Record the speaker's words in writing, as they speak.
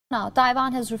Now,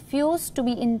 Taiwan has refused to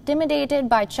be intimidated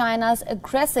by China's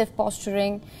aggressive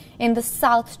posturing in the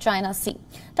South China Sea.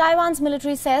 Taiwan's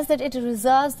military says that it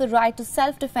reserves the right to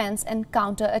self-defense and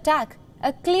counter-attack,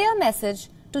 a clear message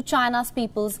to China's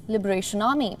People's Liberation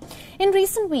Army. In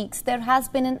recent weeks, there has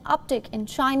been an uptick in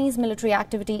Chinese military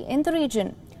activity in the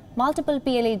region. Multiple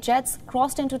PLA jets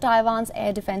crossed into Taiwan's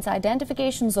air defense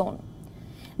identification zone.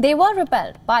 They were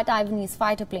repelled by Taiwanese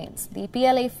fighter planes. The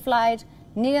PLA flight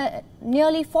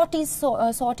nearly 40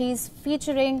 sorties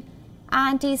featuring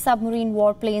anti-submarine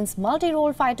warplanes,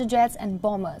 multi-role fighter jets and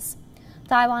bombers.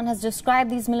 Taiwan has described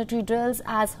these military drills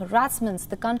as harassments.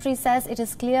 The country says it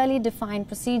has clearly defined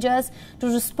procedures to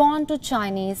respond to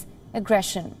Chinese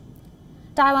aggression.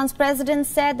 Taiwan's president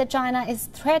said that China is a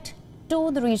threat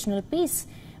to the regional peace.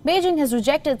 Beijing has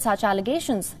rejected such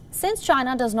allegations. Since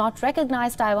China does not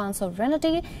recognize Taiwan's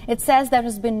sovereignty, it says there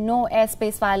has been no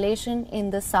airspace violation in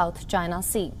the South China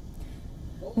Sea.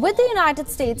 With the United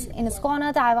States in its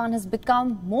corner, Taiwan has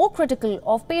become more critical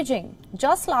of Beijing.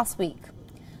 Just last week,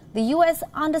 the U.S.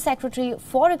 Undersecretary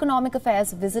for Economic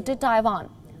Affairs visited Taiwan,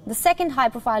 the second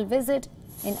high-profile visit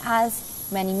in as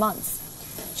many months.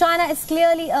 China is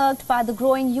clearly irked by the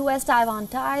growing U.S.-Taiwan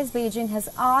ties. Beijing has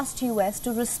asked U.S.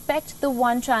 to respect the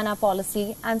One China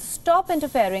policy and stop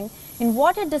interfering in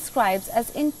what it describes as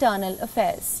internal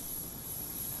affairs.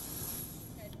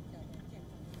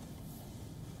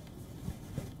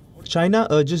 China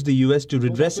urges the U.S. to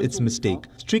redress its mistake,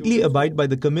 strictly abide by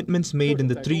the commitments made in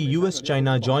the 3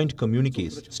 U.S.-China joint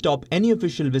communiques, stop any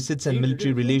official visits and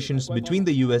military relations between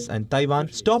the U.S. and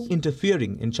Taiwan, stop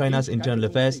interfering in China's internal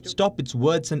affairs, stop its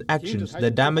words and actions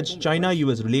that damage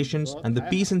China-U.S. relations and the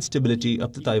peace and stability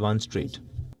of the Taiwan Strait.